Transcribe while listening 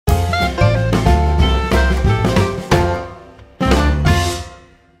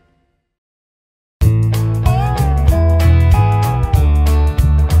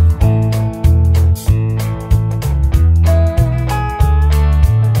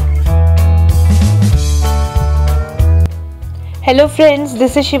Hello friends,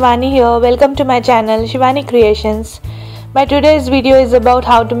 this is Shivani here. Welcome to my channel Shivani Creations. My today's video is about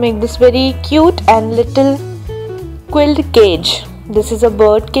how to make this very cute and little quilled cage. This is a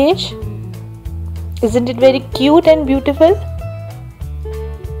bird cage. Isn't it very cute and beautiful?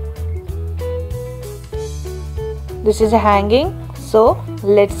 This is a hanging. So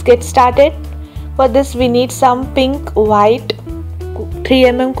let's get started. For this we need some pink, white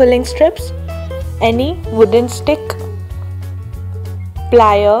 3mm quilling strips, any wooden stick,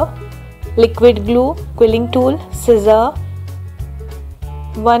 plier, liquid glue, quilling tool, scissor,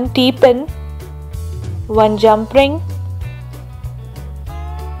 1 T-pin, 1 jump ring,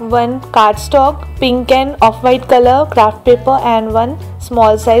 1 cardstock, pink and off-white color craft paper, and 1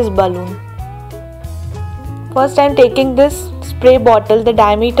 small size balloon. First I am taking this spray bottle, the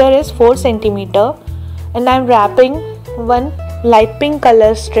diameter is 4 cm, and I am wrapping 1 light pink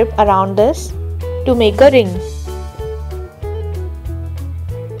color strip around this to make a ring.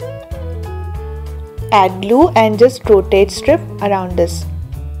 Add glue and just rotate strip around this.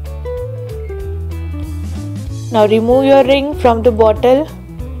 Now remove your ring from the bottle,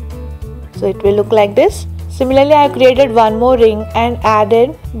 so it will look like this. Similarly, I have created one more ring and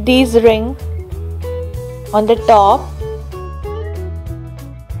added these ring on the top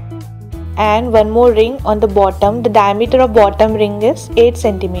and one more ring on the bottom. The diameter of bottom ring is 8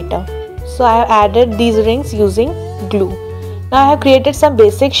 cm. So I have added these rings using glue. Now I have created some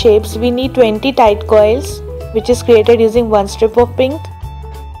basic shapes. We need 20 tight coils, which is created using 1 strip of pink.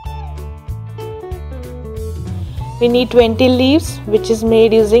 We need 20 leaves, which is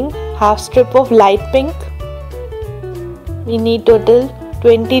made using half strip of light pink. We need total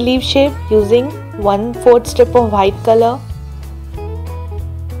 20 leaf shape using 1/4 strip of white color.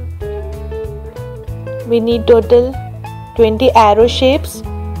 We need total 20 arrow shapes,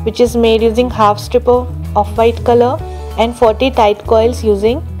 which is made using half strip of off-white color, and 40 tight coils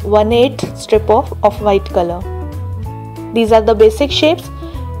using 1/8 strip of off-white color. These are the basic shapes.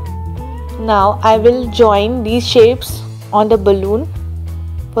 Now I will join these shapes on the balloon.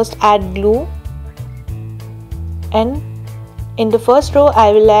 First add glue, and in the first row I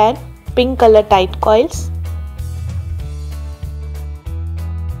will add pink color tight coils.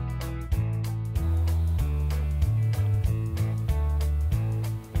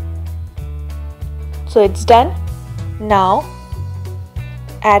 So it's done. Now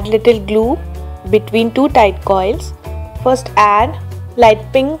add little glue between 2 tight coils. First add light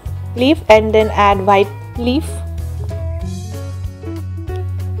pink leaf and then add white leaf.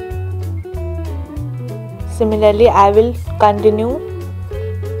 Similarly, I will continue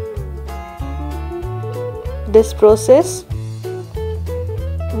this process.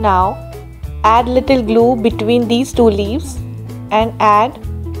 Now add little glue between these 2 leaves and add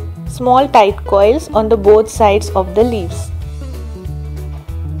small tight coils on the both sides of the leaves.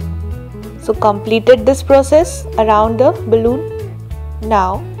 So completed this process around the balloon.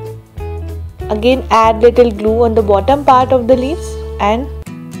 Now again add little glue on the bottom part of the leaves, and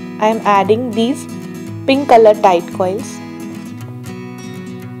I am adding these pink color tight coils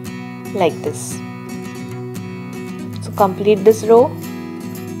like this. So complete this row,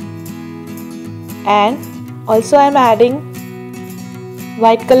 and also I am adding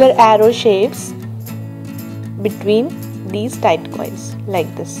white color arrow shapes between these tight coils like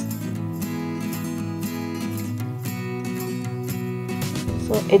this.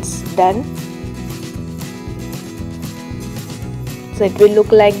 So it's done. So it will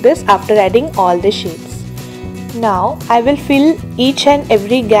look like this after adding all the shapes. Now I will fill each and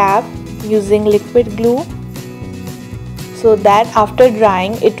every gap using liquid glue, so that after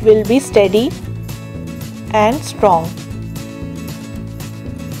drying it will be steady and strong.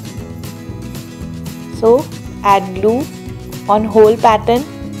 So add glue on whole pattern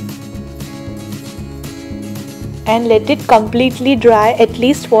and let it completely dry at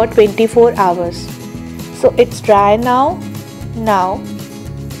least for 24 hours. So it's dry now. Now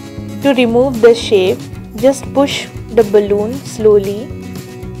to remove the shape, just push the balloon slowly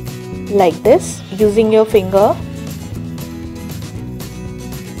like this using your finger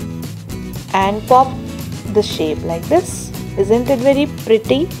and pop the shape like this. Isn't it very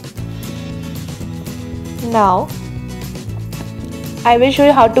pretty? Now I will show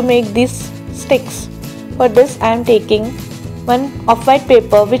you how to make these sticks. For this I am taking one off-white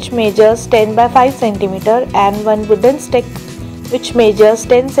paper which measures 10 by 5 cm and one wooden stick which measures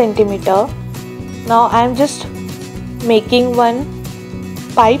 10 cm. Now I am just making one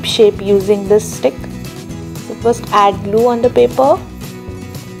pipe shape using this stick. So first add glue on the paper,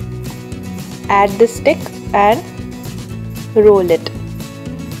 add the stick and roll it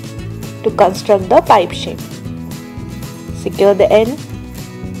to construct the pipe shape. secure the end.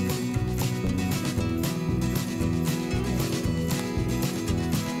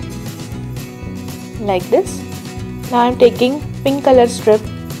 Like this. Now I am taking pink color strip,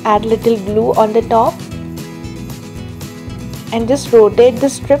 add little glue on the top and just rotate the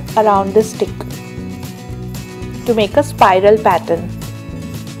strip around the stick to make a spiral pattern.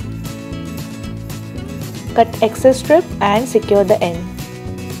 Cut excess strip and secure the end.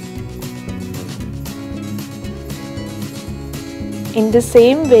 In the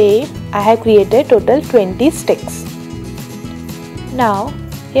same way, I have created total 20 sticks. Now,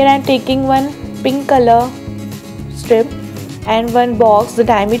 here I am taking one pink color strip and one box. The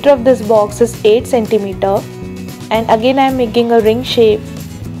diameter of this box is 8 cm. And again I am making a ring shape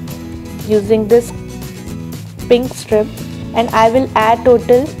using this pink strip, and I will add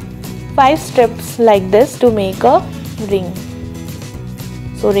total 5 strips like this to make a ring.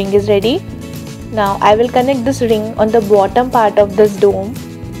 So ring is ready. Now I will connect this ring on the bottom part of this dome.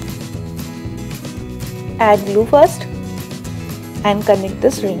 Add glue first and connect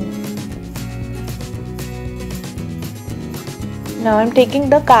this ring. Now I am taking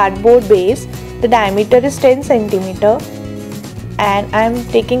the cardboard base. The diameter is 10 cm and I am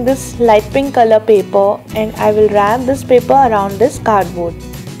taking this light pink color paper and I will wrap this paper around this cardboard.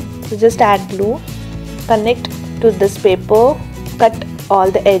 So just add glue, connect to this paper, cut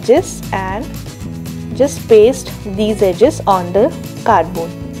all the edges and just paste these edges on the cardboard.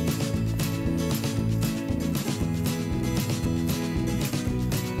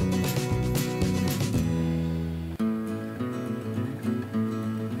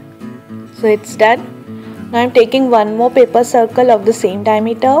 So it's done. Now I am taking one more paper circle of the same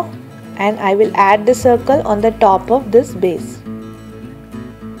diameter and I will add the circle on the top of this base.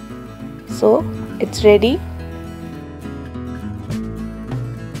 So it's ready.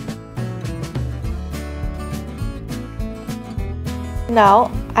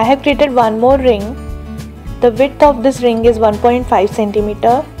 Now I have created one more ring. The width of this ring is 1.5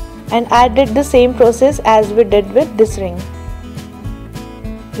 cm and I did the same process as we did with this ring,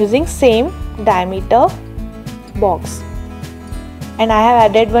 using same diameter box, and I have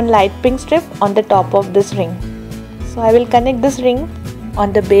added one light pink strip on the top of this ring. So I will connect this ring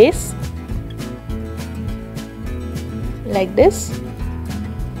on the base like this.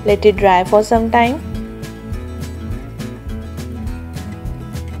 Let it dry for some time.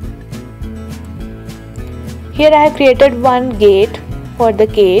 Here I have created one gate for the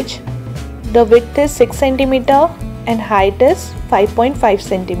cage. The width is 6 cm and height is 5.5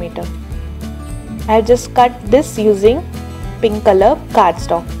 cm. I have just cut this using pink color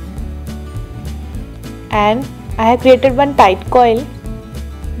cardstock, and I have created one tight coil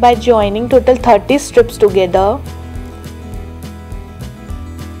by joining total 30 strips together,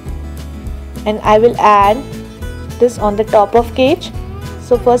 and I will add this on the top of cage.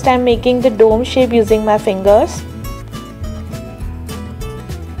 So first I am making the dome shape using my fingers.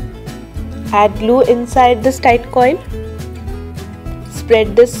 Add glue inside this tight coil.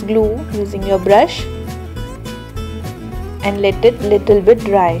 Spread this glue using your brush and let it little bit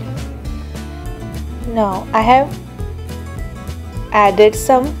dry. Now I have added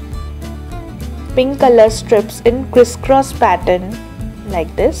some pink color strips in crisscross pattern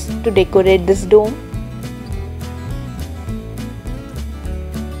like this to decorate this dome.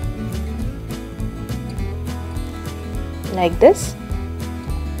 Like this.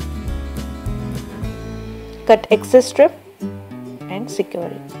 Cut excess strip and secure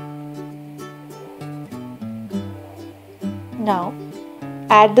it. Now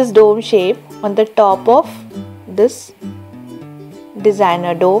add this dome shape on the top of this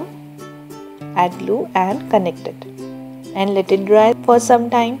designer dome. Add glue and connect it and let it dry for some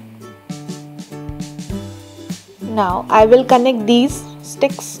time. Now I will connect these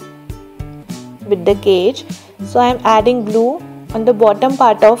sticks with the cage. So I am adding glue on the bottom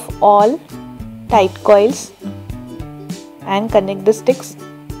part of all tight coils and connect the sticks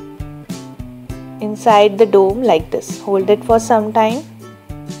inside the dome like this. Hold it for some time.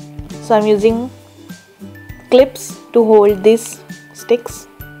 So I am using clips to hold these sticks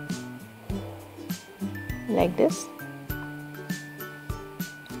like this.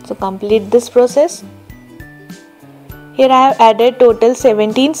 So complete this process. Here I have added total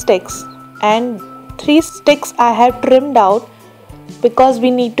 17 sticks and 3 sticks I have trimmed out because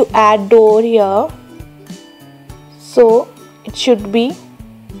we need to add door here, so it should be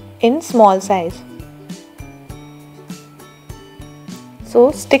in small size.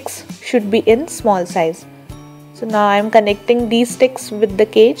 So sticks should be in small size. So now I am connecting these sticks with the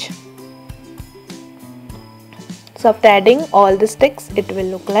cage. So after adding all the sticks, it will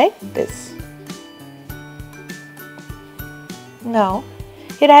look like this. Now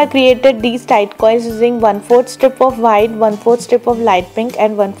here I have created these tight coils using 1/4 strip of white, 1/4 strip of light pink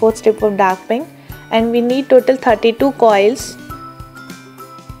and 1/4 strip of dark pink, and we need total 32 coils.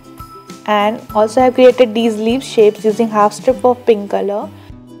 And also I have created these leaf shapes using half strip of pink color.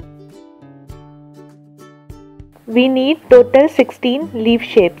 We need total 16 leaf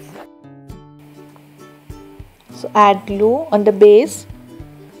shapes. So add glue on the base,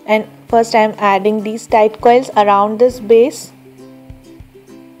 and first I am adding these tight coils around this base.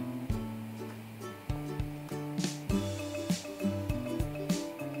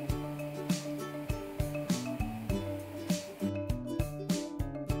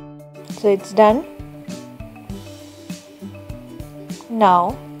 So it's done.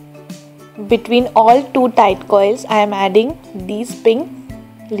 Now between all two tight coils I am adding these pink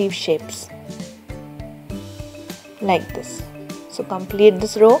leaf shapes like this. So complete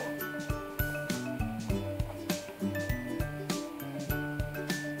this row.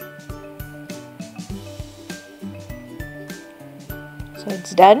 So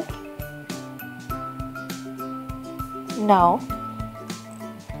it's done. Now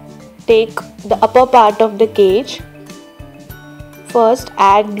take the upper part of the cage. First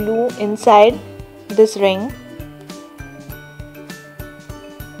add glue inside this ring.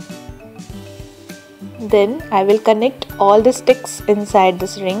 Then I will connect all the sticks inside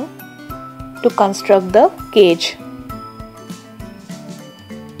this ring to construct the cage.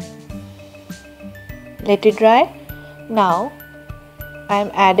 Let it dry. Now I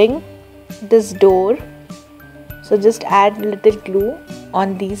am adding this door. So just add little glue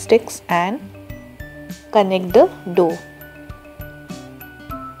on these sticks and connect the door.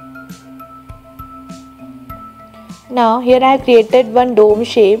 Now here I have created one dome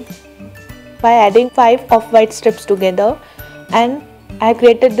shape by adding 5 off-white strips together, and I have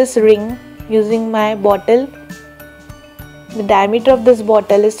created this ring using my bottle. The diameter of this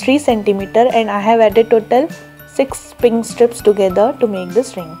bottle is 3 cm and I have added total 6 pink strips together to make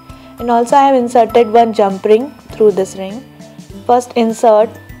this ring. And also I have inserted one jump ring through this ring. First insert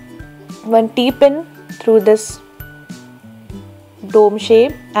one T-pin through this dome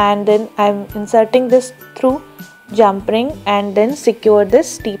shape, and then I am inserting this through jump ring, and then secure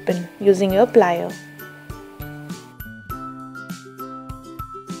this T-pin using your plier.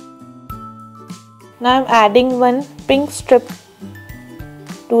 Now I am adding one pink strip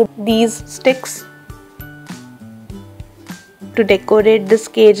to these sticks to decorate this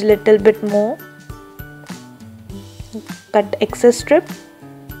cage little bit more. Cut excess strip,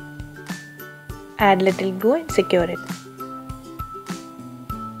 add little glue and secure it.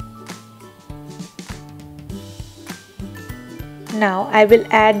 Now I will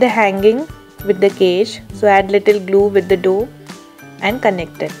add the hanging with the cage, so add little glue with the dough and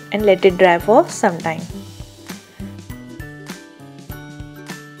connect it and let it dry for some time.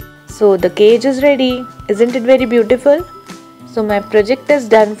 So the cage is ready. Isn't it very beautiful? So my project is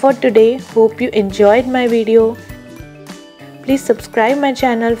done for today. Hope you enjoyed my video. Please subscribe my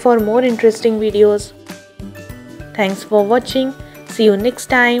channel for more interesting videos. Thanks for watching. See you next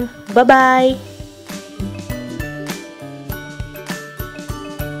time. Bye bye.